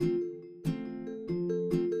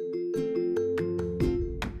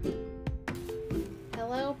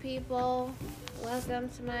welcome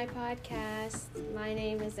to my podcast. My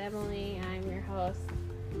name is Emily. I'm your host.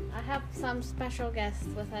 I have some special guests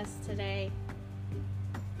with us today.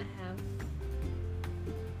 I have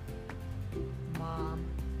Mom.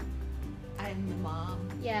 I'm the mom.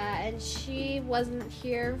 Yeah, and she wasn't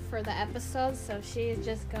here for the episode, so she's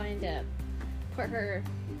just going to put her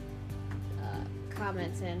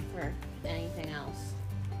comments in for anything else.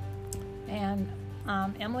 And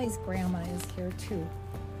Emily's grandma is here too.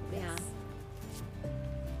 Yeah.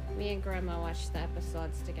 Me and Grandma watched the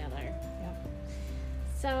episodes together. Yep.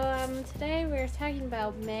 So today we're talking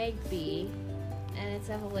about Magby and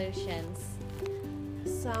its evolutions.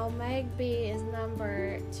 So Magby is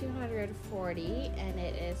number 240 and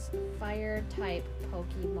it is fire type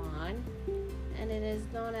Pokemon, and it is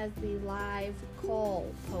known as the live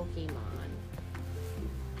coal Pokemon.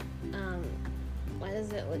 What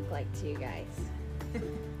does it look like to you guys?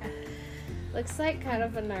 Looks like kind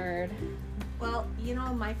of a nerd. Well,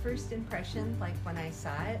 my first impression, like when I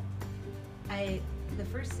saw it, the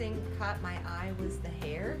first thing caught my eye was the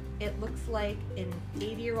hair. It looks like an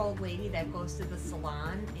 80-year-old lady that goes to the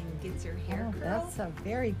salon and gets her hair curled. That's a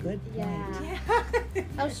very good point. Yeah.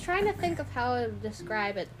 I was trying to think of how I would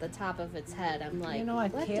describe it, the top of its head. I'm like, You know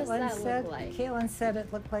what does Caitlin that said? look like? Caitlin said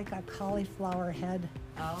it looked like a cauliflower head.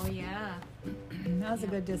 Oh, yeah. That was a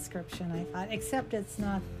good description, I thought. Except it's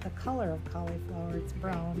not the color of cauliflower; it's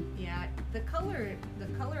brown. Yeah, the color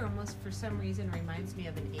almost for some reason reminds me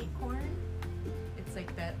of an acorn. It's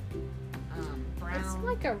like that brown. It's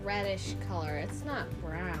like a reddish color. It's not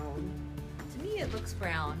brown. To me, it looks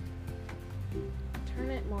brown. Turn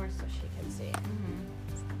it more so she can see it. Mm-hmm.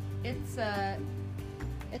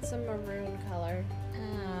 It's a maroon color.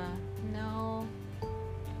 No.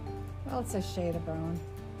 Well, it's a shade of brown.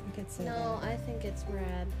 You could say No, that. I think it's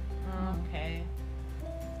red. Okay.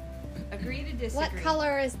 Agree to disagree. What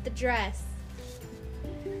color is the dress?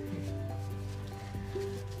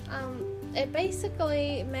 It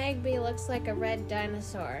basically, Magby looks like a red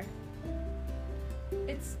dinosaur.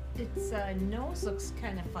 Its nose looks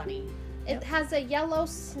kind of funny. It has a yellow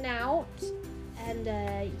snout and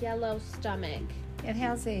a yellow stomach. It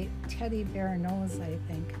has a teddy bear nose, I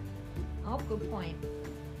think. Oh, good point.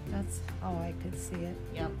 That's how I could see it.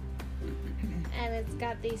 Yep. And it's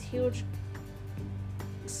got these huge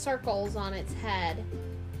circles on its head.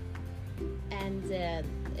 And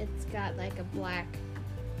it's got like a black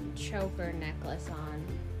choker necklace on.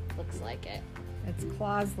 Looks like it. Its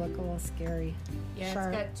claws look a little scary. Yeah,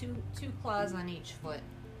 Sharp. it's got two claws on each foot.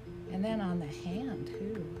 And then on the hand,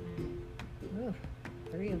 too. Ooh,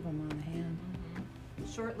 3 of them on the hand.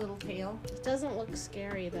 Mm-hmm. Short little tail. It doesn't look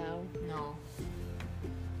scary though. No.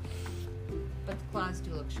 But the claws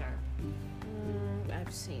do look sharp.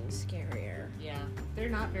 I've seen scarier. Yeah. They're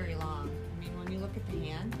not very long. I mean, when you look at the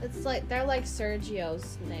hand. It's like they're like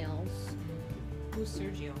Sergio's nails. Who's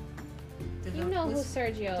Sergio? You know who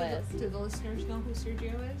Sergio is. Do the listeners know who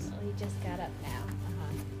Sergio is? Oh, he just got up now.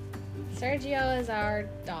 Uh-huh. Sergio is our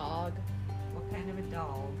dog. What kind of a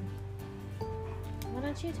dog? Why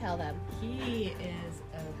don't you tell them? He is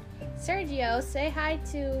a... Sergio, say hi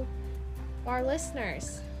to our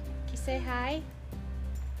listeners. Can you say hi?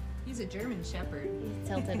 He's a German Shepherd. He's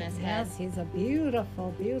tilting his head. Yes, he's a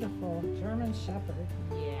beautiful, beautiful German Shepherd.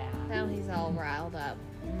 Yeah. Now he's all riled up.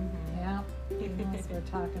 Mm-hmm. Yeah, he knows we're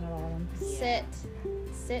talking about him. Sit.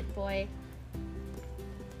 Sit, boy.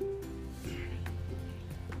 Yeah.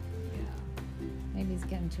 Maybe he's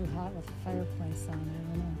getting too hot with the fireplace on. I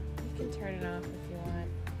don't know. You can turn it off if you want.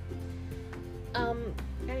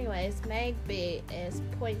 Anyways, Magby is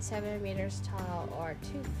 0.7 meters tall or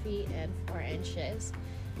 2 feet and 4 inches.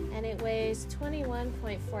 And it weighs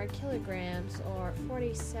 21.4 kilograms or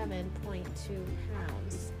 47.2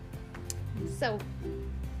 pounds. So,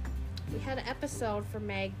 we had an episode for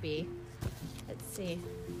Magby. Let's see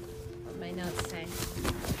what my notes say.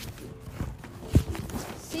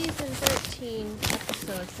 Season 13,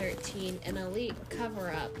 episode 13, an elite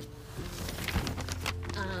cover-up.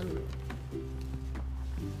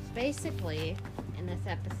 Basically, in this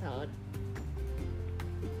episode,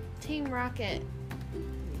 Team Rocket.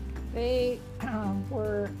 They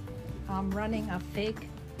were running a fake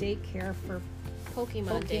daycare for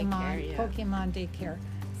Pokemon daycare, yeah. Pokemon daycare,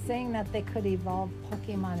 saying that they could evolve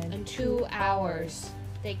Pokemon in 2 hours.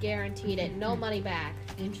 They guaranteed it. No money back.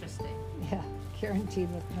 Interesting. Yeah, guaranteed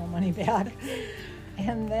with no money back.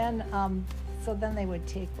 And then, so then they would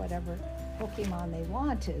take whatever Pokemon they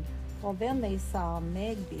wanted. Well, then they saw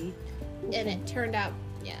Magby. And it turned out,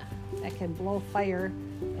 yeah. That can blow fire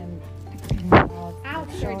and Ouch,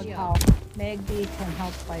 it showed Sergio. how Magby can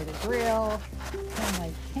help light a grill, can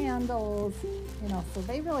light candles, you know, so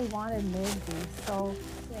they really wanted Magby. So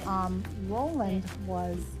Roland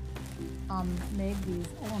was Magby's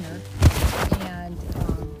owner, and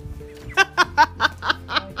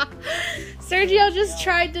Sergio just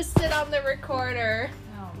tried to sit on the recorder.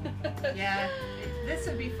 Yeah, this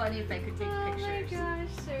would be funny if I could take pictures. Oh my gosh,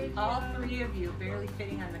 Sergio. All three of you barely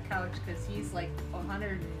fitting on the couch because he's like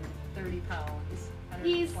 130 pounds.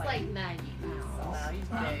 He's 120. like 90 So pounds. now he's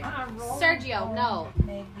big. Roland Sergio, owned no.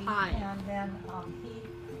 Magby, Hi. and then he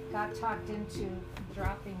got talked into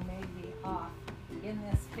dropping Magby off in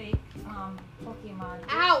this fake Pokemon.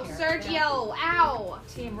 Ow, daycare Sergio, ow! that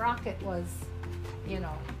Team Rocket was, you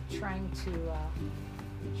know, trying to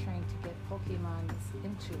get Pokemons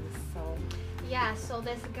into. So Yeah, so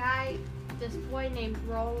this boy named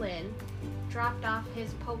Roland, dropped off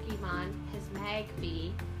his Pokemon, his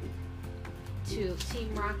Magby, to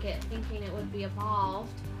Team Rocket, thinking it would be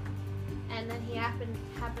evolved. And then he happened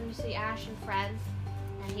to see Ash and Friends,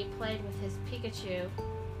 and he played with his Pikachu.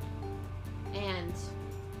 And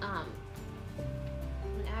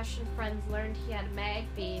when Ash and Friends learned he had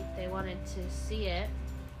Magby, they wanted to see it.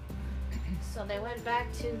 So they went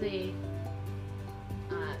back to the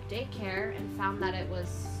daycare and found that it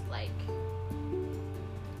was like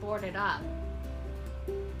boarded up,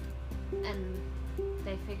 and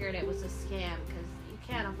they figured it was a scam because you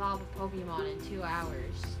can't evolve a Pokemon in 2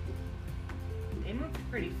 hours. They moved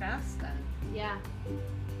pretty fast then. Yeah.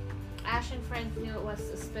 Ash and Friends knew it was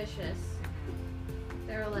suspicious.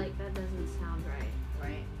 They were like, that doesn't sound right.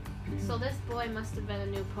 Right. So this boy must have been a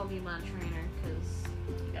new Pokemon trainer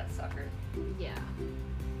because, He got suckered. yeah.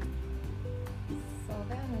 So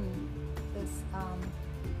then this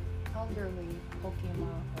elderly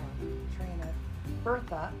Pokemon trainer,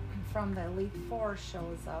 Bertha, from the Elite Four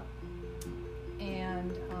shows up.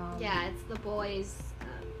 And Yeah, it's the boys.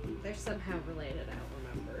 They're somehow related, I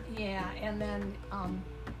don't remember. yeah, and then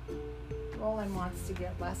Roland wants to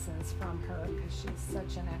get lessons from her because she's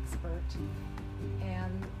such an expert.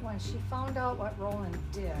 And when she found out what Roland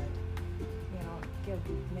did, you know, give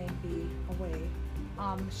Magby away,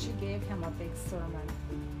 she gave him a big sermon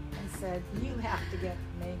and said, "You have to get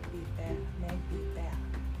Magby back."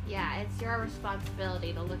 Yeah, it's your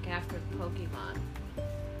responsibility to look after the Pokemon.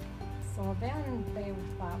 So then they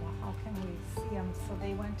thought, well, how can we see them? So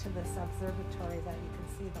they went to this observatory that you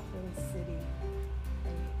can see the whole city.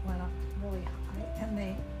 They went up really high, and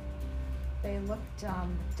they looked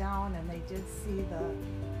down, and they did see the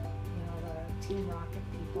Team Rocket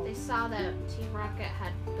people. They saw that Team Rocket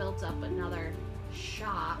had built up another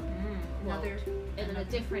shop Another in a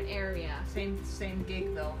different area. same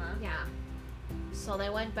gig though, huh? Yeah. So they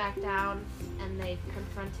went back down and they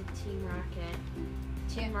confronted Team Rocket.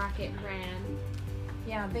 Team Rocket ran.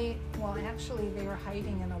 Yeah, actually they were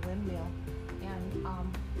hiding in a windmill, and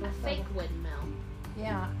A fake windmill.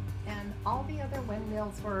 Yeah, and all the other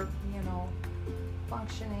windmills were, you know,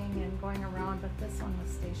 functioning and going around, but this one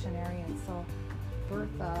was stationary, and so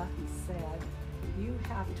Bertha said, "You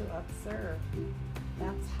have to observe.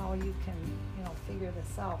 That's how you can, you know, figure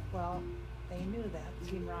this out." Well, they knew that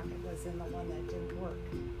Team Rocket was in the one that didn't work,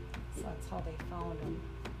 so that's how they found him.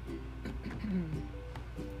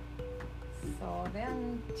 So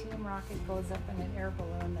then Team Rocket goes up in an air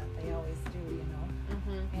balloon that they always do, you know.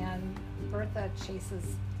 Mm-hmm. And Bertha chases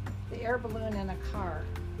the air balloon in a car,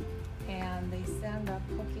 and they send a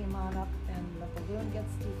Pokemon up, and the balloon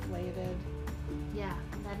gets deflated. Yeah.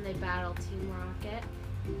 Then they battle Team Rocket.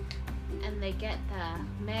 And they get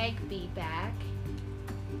the Magby back.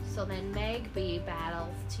 So then Magby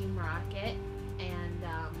battles Team Rocket. And,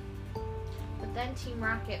 but then Team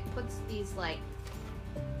Rocket puts these, like,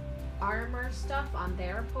 armor stuff on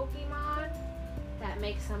their Pokemon that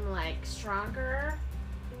makes them, like, stronger.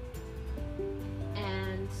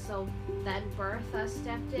 And so then Bertha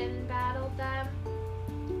stepped in and battled them.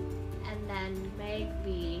 And then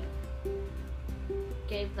Magby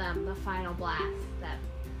gave them the final blast that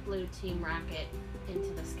blew Team Rocket into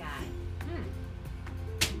the sky.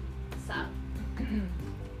 So,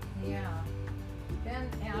 Yeah. Then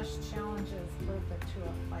Ash challenges Bertha to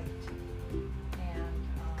a fight. And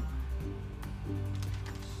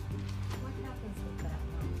what happens with that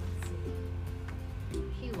one? Let's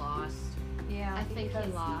see. he lost. Yeah, I think he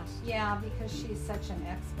because- lost. Yeah, because she's such an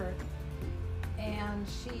expert. And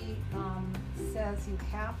she says you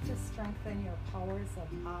have to strengthen your powers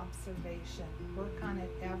of observation. Work on it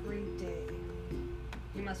every day.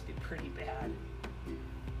 He must be pretty bad.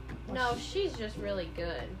 No, she's just really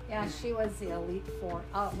good. Yeah, she was the Elite Four,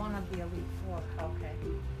 one of the Elite Four. Okay.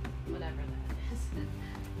 Whatever that is.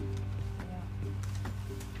 Yeah.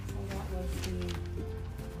 So that was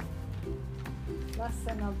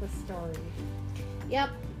lesson of the story.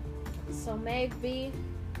 Yep. So Magby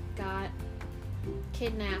got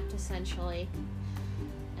kidnapped essentially,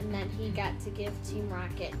 and then he got to give Team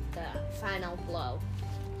Rocket the final blow.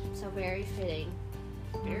 So very fitting.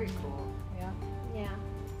 Very cool. Yeah. Yeah.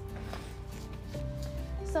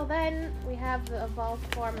 So then we have the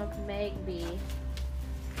evolved form of Magby.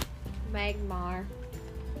 Magmar.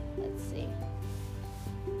 Let's see.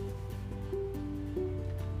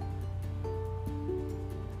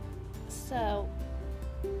 So,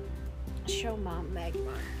 show Mom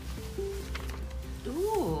Magmar.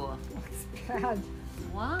 Ooh. Looks bad.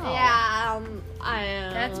 Wow. Yeah, I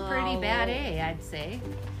don't That's pretty know. bad, I'd say.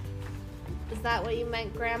 Is that what you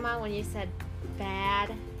meant, Grandma, when you said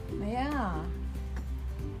bad? Yeah.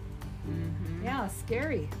 Mm-hmm. Yeah,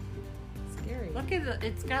 scary. Scary. Look at it.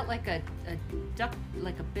 It's got like a duck,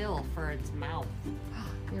 like a bill for its mouth.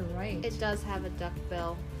 You're right. It does have a duck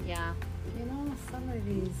bill, yeah. You know, some of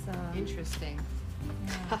these, Interesting.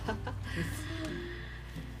 yeah.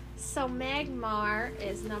 So Magmar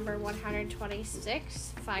is number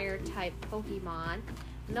 126 fire type Pokemon,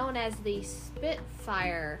 known as the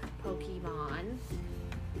Spitfire Pokemon.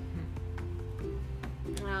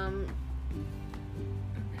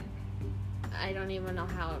 I don't even know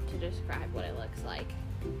how to describe what it looks like.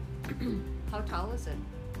 How tall is it?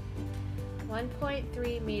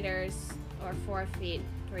 1.3 meters or 4 feet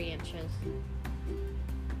 3 inches.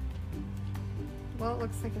 Well, it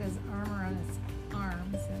looks like it has armor on its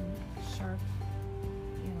arms and sharp,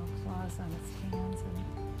 claws on its hands and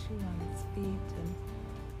 2 on its feet, and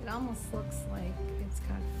it almost looks like it's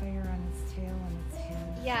got fire on its tail and its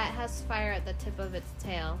head. Yeah, it has fire at the tip of its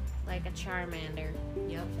tail, like a Charmander.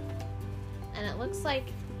 Yep. And it looks like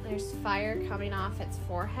there's fire coming off its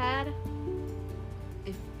forehead.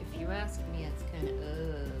 If you ask me, it's kind of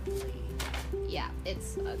ugly. Yeah,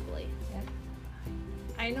 it's ugly.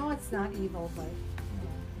 I know it's not evil, but it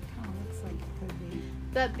kind of looks like it could be.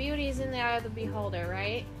 But beauty's in the eye of the beholder,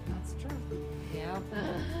 right? That's true. Yep.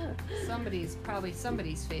 Probably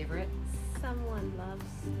somebody's favorite. Someone loves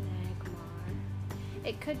Magmar.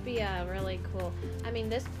 It could be a really cool... I mean,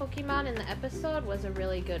 this Pokemon in the episode was a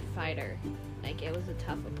really good fighter. Like, it was a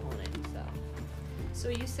tough opponent, so... So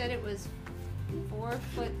you said it was 4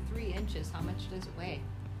 foot 3 inches. How much does it weigh?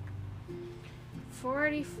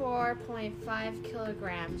 44.5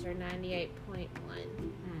 kilograms or 98.1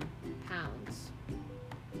 pounds.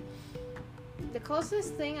 The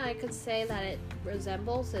closest thing I could say that it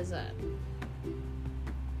resembles is a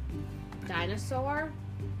dinosaur,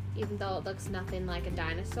 even though it looks nothing like a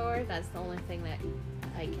dinosaur. That's the only thing that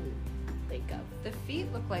I can think of. The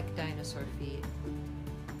feet look like dinosaur feet,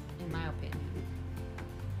 in my opinion.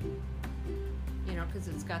 Because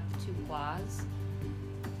it's got the 2 claws.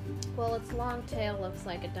 Well, its long tail looks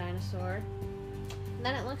like a dinosaur. And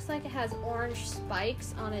then it looks like it has orange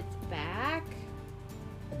spikes on its back.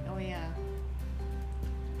 Oh yeah.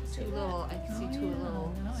 See Two that? little. I can see 2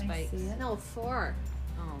 little now I spikes. see it. No, 4.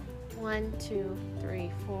 Oh. 1, 2,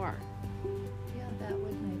 3, 4. Yeah, that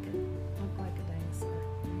would make it look like a dinosaur.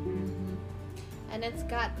 Mm-hmm. And it's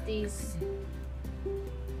got these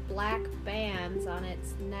black bands on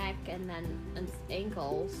its neck and then its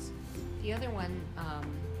ankles. The other one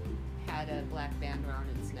had a black band around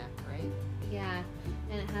its neck, right? Yeah,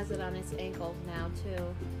 and it has it on its ankles now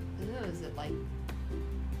too. Is it like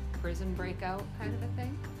prison breakout kind of a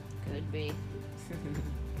thing? Could be.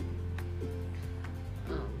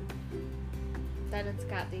 Then it's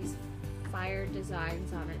got these fire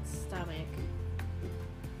designs on its stomach.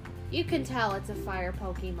 You can tell it's a fire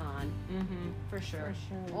Pokemon. Mm-hmm. For sure.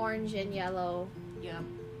 For sure. Orange and yellow, Yep.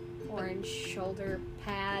 orange shoulder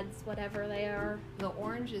pads, whatever they are. The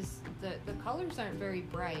orange is the colors aren't very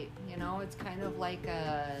bright. It's kind of like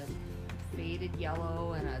a faded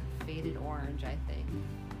yellow and a faded orange. I think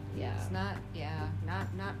Yeah. it's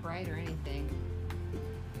not bright or anything.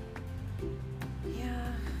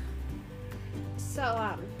 Yeah.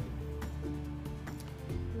 So,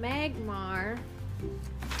 Magmar,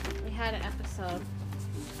 we had an episode,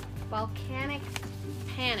 Volcanic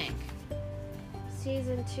Panic,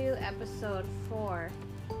 Season 2, Episode 4.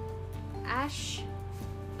 Ash,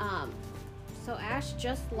 so Ash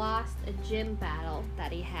just lost a gym battle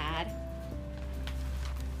that he had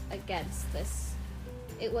against this.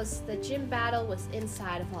 The gym battle was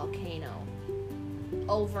inside a volcano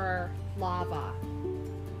over lava.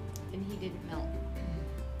 And he didn't melt.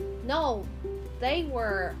 No, they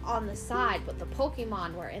were on the side, but the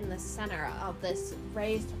Pokemon were in the center of this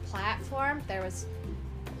raised platform. There was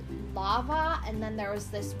lava, and then there was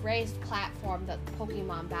this raised platform that the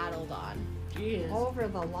Pokemon battled on. Jeez. over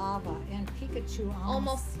the lava, and Pikachu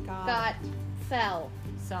Almost fell.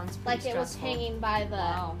 Sounds pretty Like it was stressful. hanging by the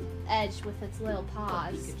Wow. edge with its little Poor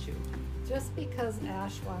paws. Pikachu. just because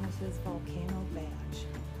Ash wanted his volcano badge.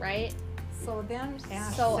 Right? So then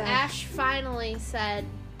Ash So said, Ash finally said,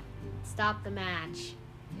 stop the match.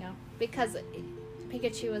 yeah, Because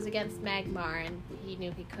Pikachu was against Magmar and he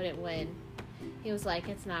knew he couldn't win. He was like,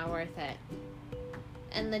 it's not worth it.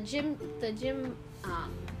 And the gym, I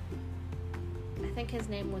think his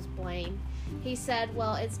name was Blaine. He said,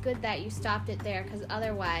 well, it's good that you stopped it there because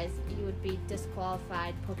otherwise you would be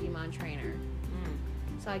disqualified Pokemon trainer.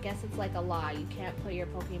 Mm. So I guess it's like a law. You can't put your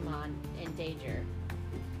Pokemon in danger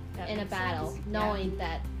That in a makes battle, sense. knowing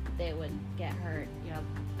that they would get hurt. You know,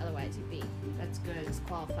 otherwise you'd be That's good.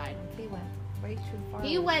 disqualified. he went way too far.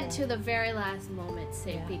 He with went that. to the very last moment to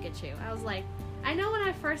save Yeah. Pikachu. I was like, I know when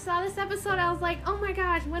I first saw this episode, I was like, oh my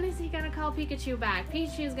gosh, when is he gonna call Pikachu back?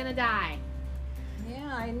 Pikachu's gonna die.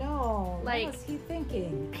 Yeah, I know. Like- what was he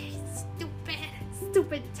thinking?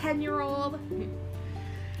 Stupid 10-year-old.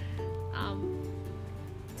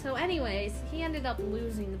 So anyways, he ended up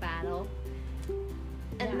losing the battle.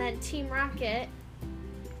 And Yeah. then Team Rocket,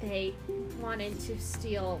 they wanted to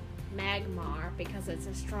steal Magmar because it's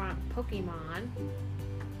a strong Pokemon,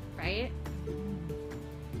 right?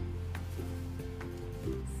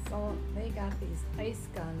 So they got these ice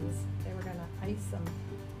guns. They were gonna ice them,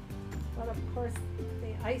 but of course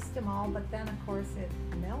they iced them all. But then of course it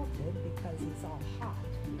melted because he's all hot.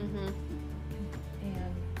 Mm-hmm.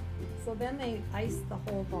 And so then they iced the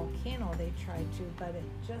whole volcano. They tried to, but it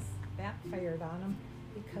just backfired on them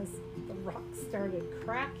because the rock started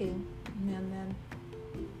cracking. And then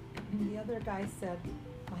the other guy said,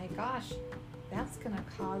 "My gosh, that's gonna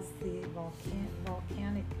cause the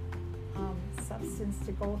volcanic substance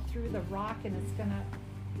to go through the rock, and it's gonna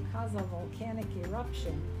cause a volcanic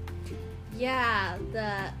eruption." Yeah,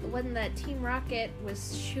 when the Team Rocket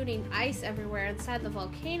was shooting ice everywhere inside the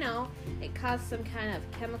volcano, it caused some kind of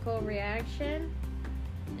chemical reaction.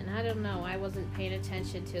 And I don't know, I wasn't paying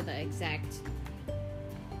attention to the exact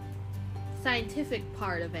scientific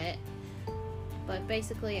part of it. But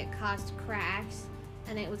basically it caused cracks,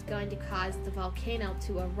 and it was going to cause the volcano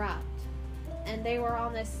to erupt. And they were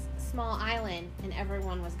on this small island, and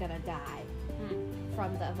everyone was gonna die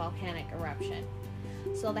from the volcanic eruption.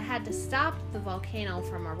 So they had to stop the volcano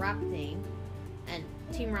from erupting, and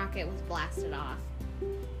Team Rocket was blasted off.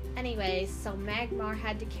 Anyways, so Magmar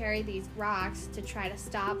had to carry these rocks to try to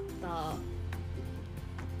stop the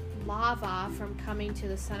lava from coming to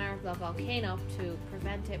the center of the volcano to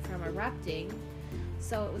prevent it from erupting.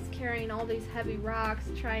 So it was carrying all these heavy rocks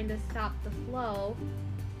trying to stop the flow,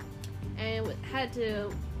 and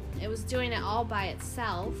it was doing it all by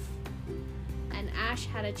itself. And Ash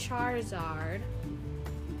had a Charizard,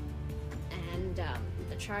 and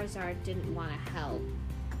the Charizard didn't want to help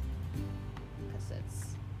because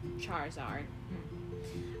it's Charizard.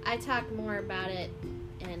 I talk more about it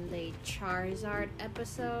in the Charizard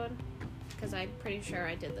episode because I'm pretty sure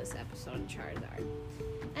I did this episode on Charizard.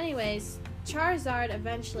 Anyways, Charizard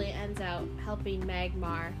eventually ends out helping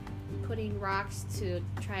Magmar, putting rocks to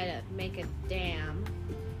try to make a dam,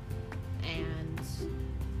 and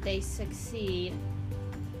they succeed,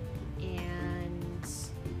 and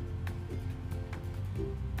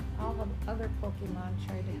All the other Pokemon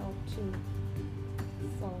tried to help too.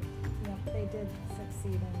 So, yep, they did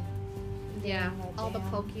succeed in yeah, getting all the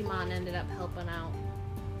dam. Pokemon ended up helping out.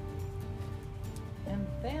 And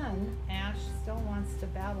then Ash still wants to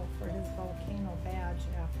battle for his volcano badge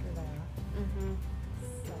after that.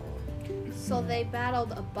 Mm-hmm. So, So they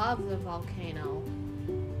battled above the volcano.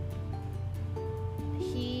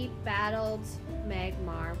 He battled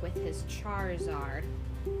Magmar with his Charizard,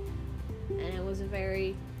 and it was a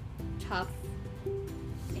very tough,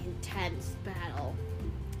 intense battle.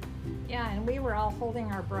 yeah, and we were all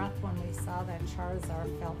holding our breath when we saw that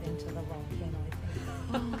Charizard fell into the volcano.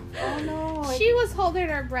 I think, oh no! She was holding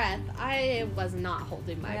her breath. I was not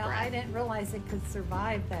holding my well, breath. I didn't realize it could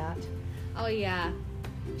survive that. Oh yeah,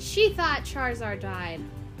 she thought Charizard died,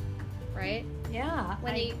 right? Yeah,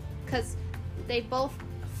 Because they both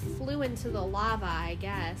flew into the lava, I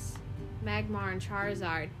guess. Magmar and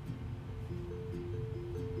Charizard.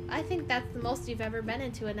 I think that's the most you've ever been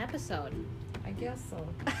into an episode. I guess so.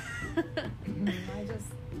 I just.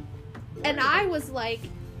 And I was like,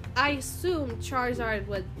 I assumed Charizard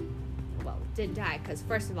didn't die, because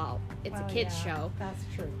first of all, it's Well, a kid's yeah, show. That's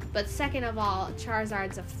true. But second of all,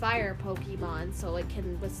 Charizard's a fire Pokemon, so it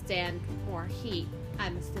can withstand more heat,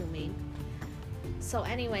 I'm assuming. So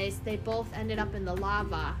anyways, they both ended up in the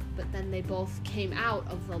lava, but then they both came out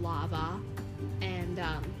of the lava, and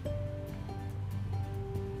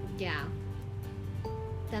Yeah.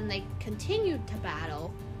 Then they continued to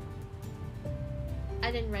battle.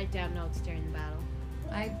 I didn't write down notes during the battle.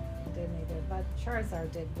 I didn't either, but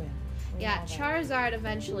Charizard did win. We Yeah, know that. Charizard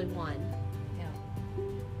eventually won. Yeah.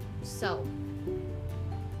 So,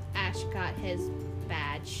 Ash got his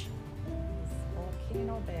badge. His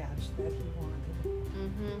volcano badge that he wanted.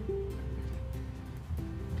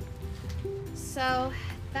 So,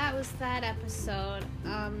 that was that episode.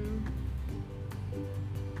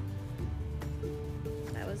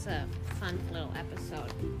 That was a fun little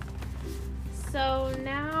episode. So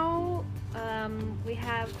now, we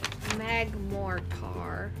have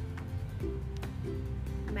Magmortar.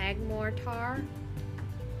 Magmatar.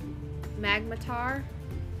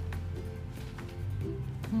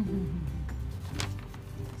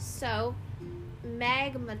 So,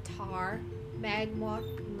 Magmatar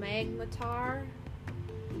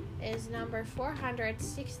is number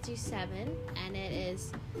 467, and it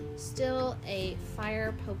is still a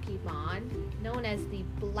fire Pokemon known as the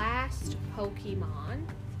Blast Pokemon.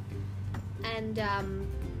 And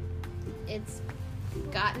it's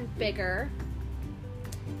gotten bigger.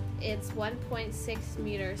 It's 1.6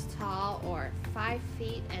 meters tall, or 5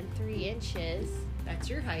 feet and 3 inches. That's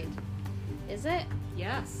your height. Is it?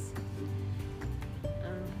 Yes.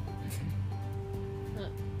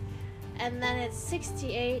 And then it's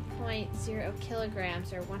 68.0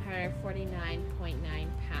 kilograms, or 149.9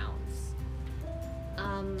 pounds.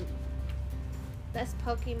 This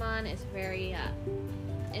Pokemon is very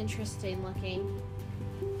interesting looking.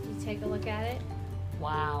 You take a look at it.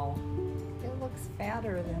 Wow. It looks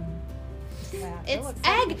fatter than that. It Its looks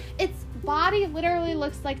egg, like- its body literally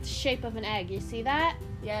looks like the shape of an egg. You see that?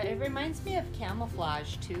 Yeah, it reminds me of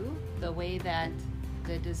camouflage too. The way that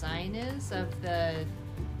the design is of the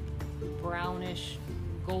brownish,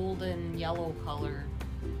 golden, yellow color.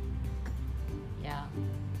 Yeah.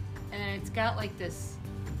 And it's got like this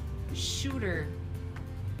shooter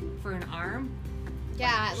for an arm. Yeah,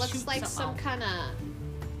 Like, it looks shoot like some something kind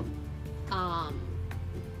of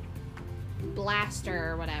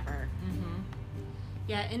blaster or whatever. Mm-hmm.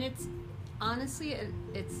 Yeah, and it's honestly,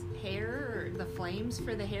 its hair, or the flames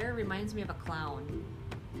for the hair, reminds me of a clown.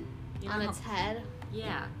 You know On how- its head.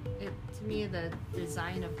 Yeah, to me the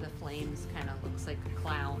design of the flames kind of looks like a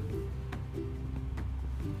clown.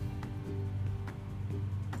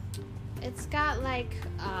 It's got like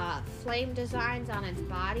flame designs on its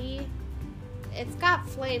body. It's got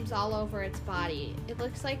flames all over its body. It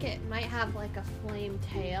looks like it might have like a flame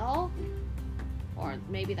tail, or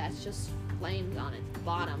maybe that's just flames on its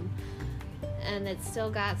bottom. And it's still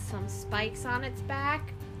got some spikes on its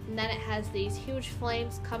back, and then it has these huge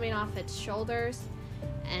flames coming off its shoulders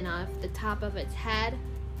and off the top of its head.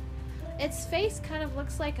 Its face kind of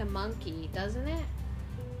looks like a monkey, doesn't it?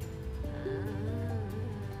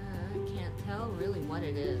 I can't tell really what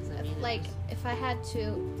it is. I mean, Like, it's if I had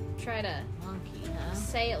to try to a monkey, huh?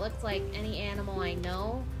 say it looks like any animal I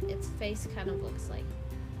know, its face kind of looks like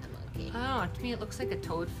a monkey. Oh, to me it looks like a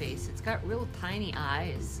toad face. It's got real tiny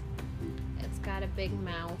eyes. It's got a big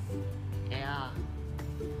mouth. Yeah.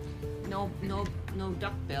 No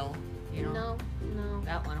duck bill. You know. No.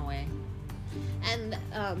 That went away. And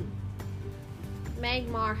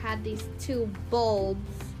Magmar had these 2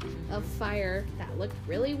 bulbs of fire that looked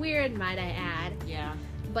really weird, might I add. Yeah.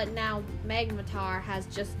 But now Magmatar has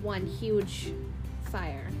just one huge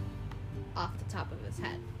fire off the top of his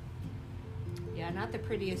head. Yeah, not the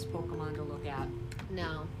prettiest Pokemon to look at.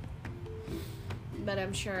 No. But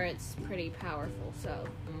I'm sure it's pretty powerful, so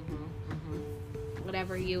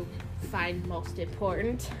whatever you find most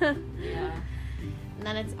important. Yeah. And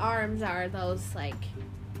then its arms are those, like,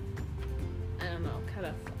 I don't know, kind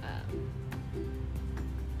of,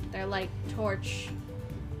 they're like torch,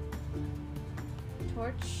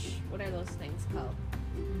 what are those things called?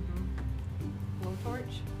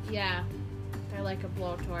 Blowtorch? Yeah, they're like a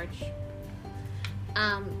blowtorch.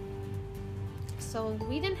 So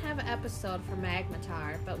we didn't have an episode for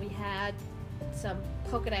Magmatar, but we had some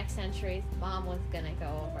Pokedex entries Mom was gonna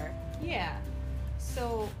go over. Yeah.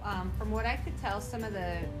 So, from what I could tell, some of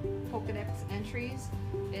the Pokedex entries,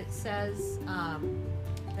 it says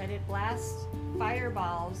that it blasts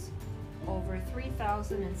fireballs over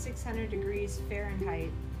 3,600 degrees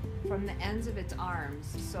Fahrenheit from the ends of its arms.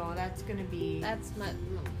 So that's going to be...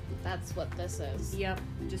 That's what this is. Yep,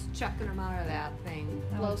 just chucking them out of that thing.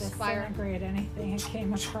 That would blows fire. disintegrate anything it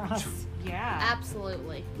came across. Yeah.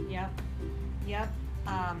 Absolutely. Yep.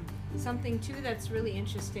 Something too that's really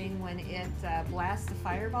interesting, when it blasts the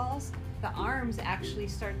fireballs, the arms actually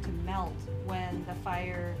start to melt when the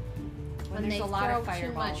fire, when When there's they a lot throw of too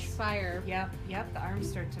fireballs. much fire. Yep, the arms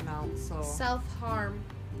start to melt. So Self-harm.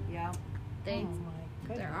 Yeah. They Oh my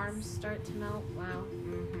goodness. their arms start to melt. Wow.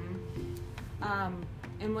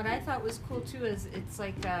 And what I thought was cool too is it's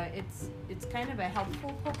like it's kind of a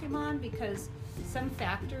helpful Pokemon because some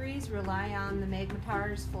factories rely on the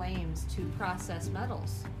Magmataur's flames to process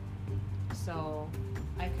metals. So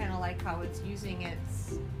I kind of like how it's using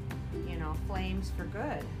its, flames for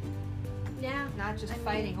good, Yeah. not just I mean-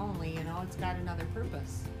 fighting only. It's got another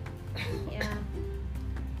purpose. Yeah.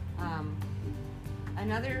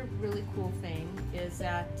 Another really cool thing is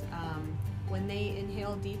that when they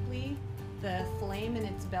inhale deeply, the flame in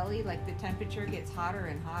its belly, like the temperature gets hotter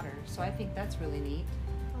and hotter. So I think that's really neat.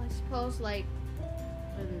 Well, I suppose like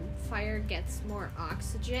when fire gets more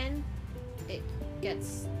oxygen,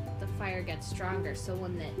 the fire gets stronger. So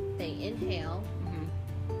when they inhale,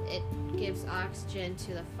 it gives oxygen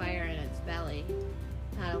to the fire in its belly.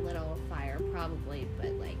 Not a little fire probably,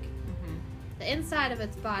 but like the inside of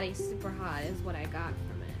its body super hot is what I got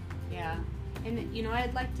from it. Yeah. And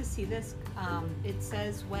I'd like to see this. It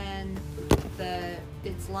says when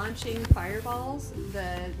it's launching fireballs,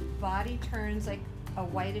 the body turns like a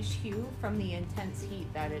whitish hue from the intense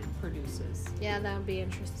heat that it produces. Yeah, that would be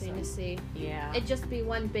interesting to see. Yeah. It'd just be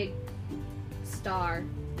one big star.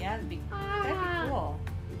 Yeah, that'd be Ah. cool.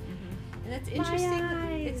 And it's interesting.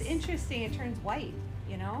 It's eyes. interesting. It turns white.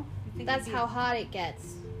 You think That's it'd be how hot it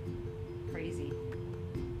gets. crazy.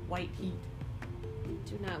 White heat,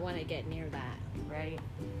 Do not want to get near that. right?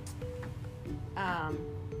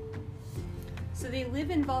 So they live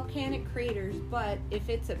in volcanic craters, but if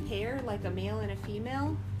it's a pair, like a male and a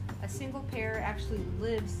female, a single pair actually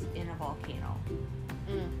lives in a volcano.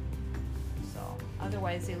 So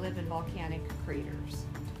otherwise, they live in volcanic craters.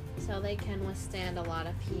 So they can withstand a lot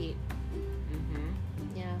of heat.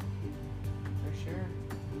 Yeah. For sure.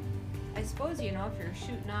 I suppose, if you're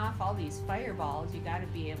shooting off all these fireballs, you got to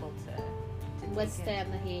be able to take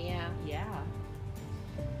Withstand the heat, yeah. it. Yeah.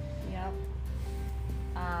 Yep.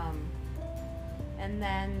 And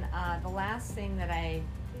then the last thing that I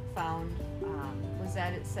found was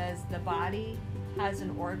that it says the body has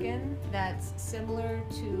an organ that's similar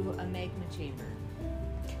to a magma chamber.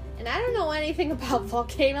 And I don't know anything about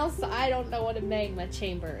volcanoes, so I don't know what a magma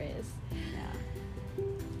chamber is. Yeah.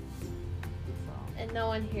 So. And no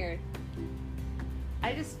one here.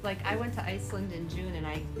 I went to Iceland in June and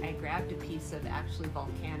I grabbed a piece of actually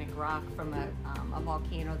volcanic rock from a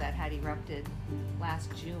volcano that had erupted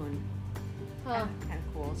last June. Huh. Kind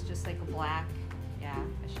of cool. It's just like a black, I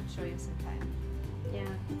should show you sometime. Yeah.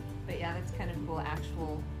 But yeah, that's kind of cool.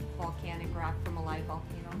 Actual volcanic rock from a live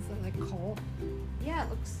volcano. Is it like coal? Yeah,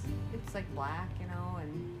 it's like black, and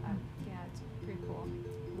yeah, it's pretty cool.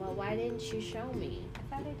 Well, why didn't you show me?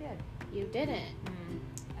 I thought I did. You didn't.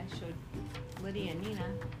 I showed Lydia and Nina.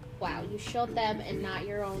 Wow, you showed them and not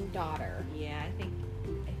your own daughter. Yeah, I think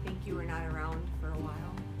you were not around for a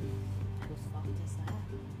while. Who fucked is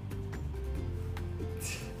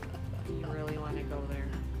that? You really want to go there.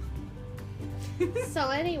 So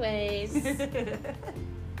anyways,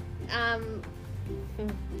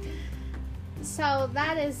 so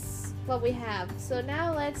that is what we have. So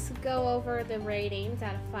now let's go over the ratings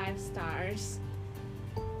out of 5 stars.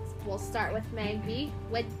 We'll start with Magby.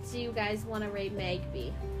 What do you guys want to rate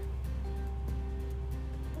Magby?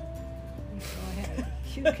 Go ahead.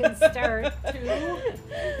 You can start.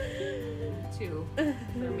 2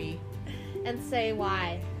 for me. And say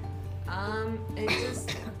why.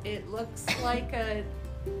 It looks like a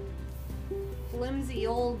flimsy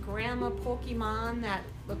old grandma Pokemon that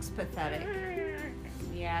looks pathetic.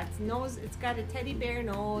 Yeah, it's got a teddy bear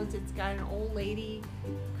nose, it's got an old lady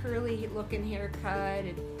curly looking haircut.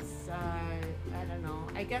 It's I don't know.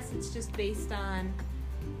 I guess it's just based on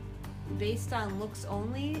looks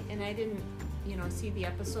only, and I didn't, see the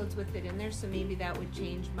episodes with it in there, so maybe that would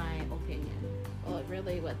change my opinion. Well, it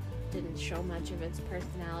really didn't show much of its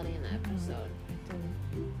personality in the episode.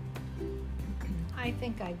 I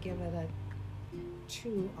think I'd give it a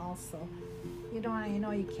 2 also. I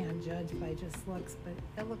know you can't judge by just looks, but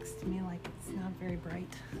it looks to me like it's not very bright.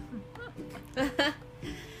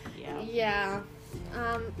 Yeah. Yeah.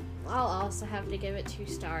 I'll also have to give it 2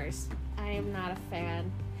 stars. I am not a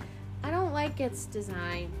fan. I don't like its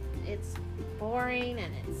design. It's boring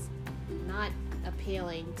and it's not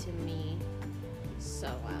appealing to me.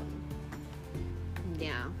 So,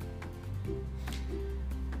 yeah.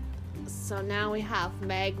 So now we have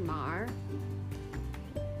Magmar.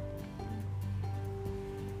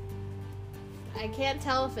 I can't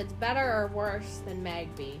tell if it's better or worse than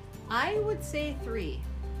Magby. I would say 3.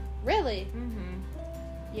 Really?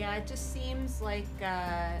 Yeah, it just seems like,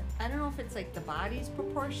 I don't know if it's like the body's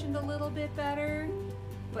proportioned a little bit better,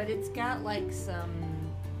 but it's got like some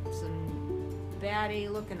some bad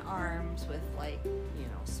A-looking arms with, like, you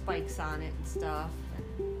know, spikes on it and stuff,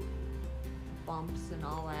 and bumps and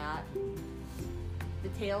all that. The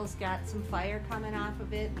tail's got some fire coming off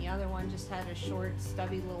of it, and the other one just had a short,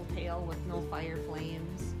 stubby little tail with no fire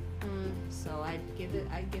flames. So I'd give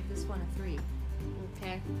this one a 3.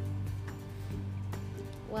 Okay.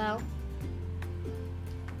 Well,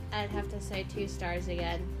 I'd have to say 2 stars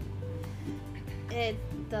again.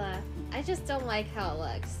 I just don't like how it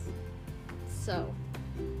looks. So,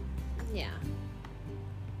 yeah.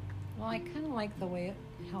 Well, I kind of like the way it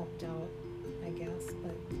helped out, I guess,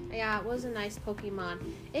 but Yeah, it was a nice Pokemon.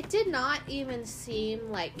 It did not even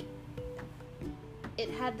seem like it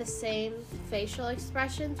had the same facial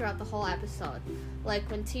expression throughout the whole episode. Like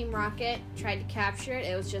when Team Rocket tried to capture it,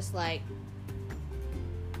 it was just like,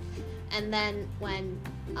 and then when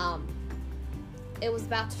it was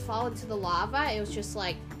about to fall into the lava, it was just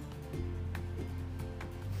like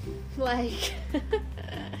I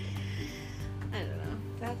don't know.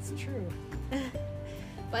 that's true.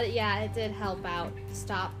 But yeah, it did help out. It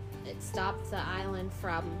stopped the island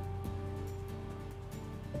from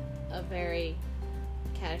a very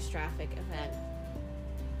catastrophic event.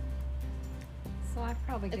 So I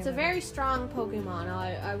probably give It's a it very strong Pokemon,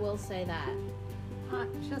 I will say that.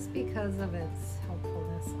 just because of its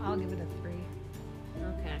helpfulness, I'll give it a 3.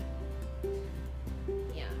 Okay.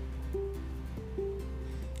 Yeah.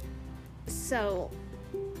 So,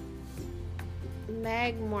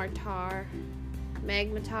 Magmortar.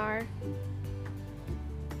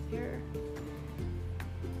 Here.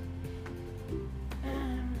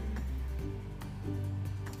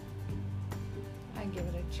 I give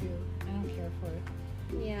it a 2. I don't care for it.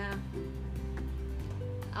 Yeah.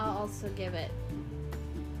 I'll also give it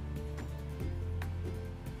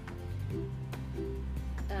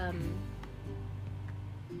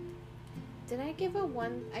did I give a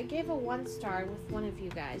 1? I gave a 1 star with one of you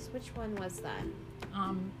guys. Which one was that?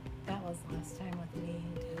 That was last time with me,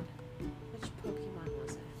 you did. Which Pokemon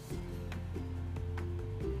was it?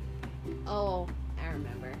 Oh, I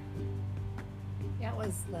remember. That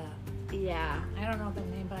was the, Yeah. I don't know the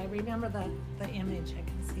name, but I remember the image. I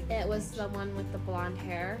can see the It was image. the one with the blonde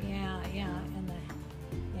hair. Yeah, and Yeah.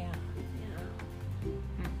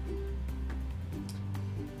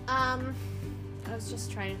 I was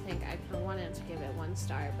just trying to think. I wanted to give it 1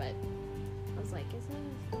 star, but I was like, is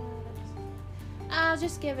it? I'll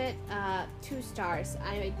just give it 2 stars.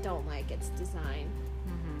 I don't like its design.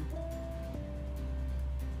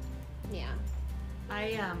 Yeah.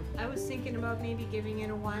 I was thinking about maybe giving it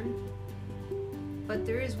a 1, but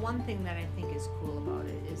there is one thing that I think is cool about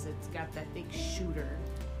it, is it's got that big shooter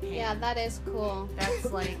hand. Yeah, that is cool.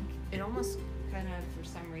 That's like, it almost kind of, for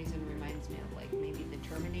some reason, reminds me of like maybe the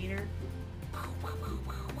Terminator.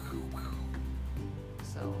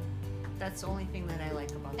 So, that's the only thing that I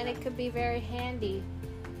like about And that. it could be very handy.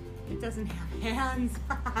 It doesn't have hands.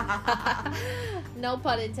 No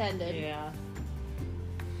pun intended. Yeah.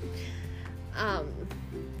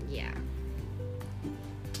 Yeah.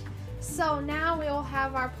 So now we will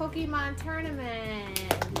have our Pokemon tournament.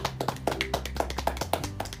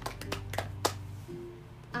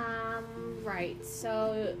 Right.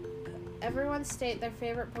 So everyone state their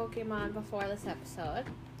favorite Pokemon before this episode.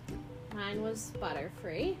 Mine was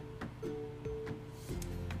Butterfree.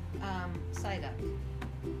 Psyduck.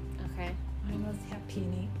 Okay. Mine was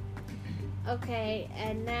Happiny. Okay,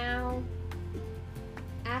 and now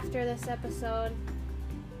after this episode,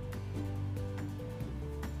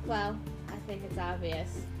 well, I think it's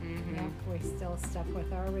obvious. Mm-hmm. Yep, we still stuck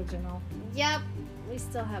with our original. Yep, we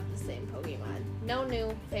still have the same Pokemon. No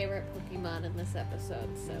new favorite Pokemon in this episode,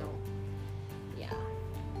 so yeah.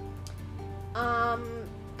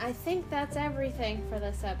 I think that's everything for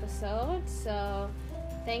this episode. So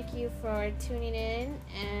thank you for tuning in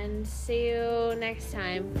and see you next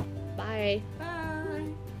time. Bye. Bye.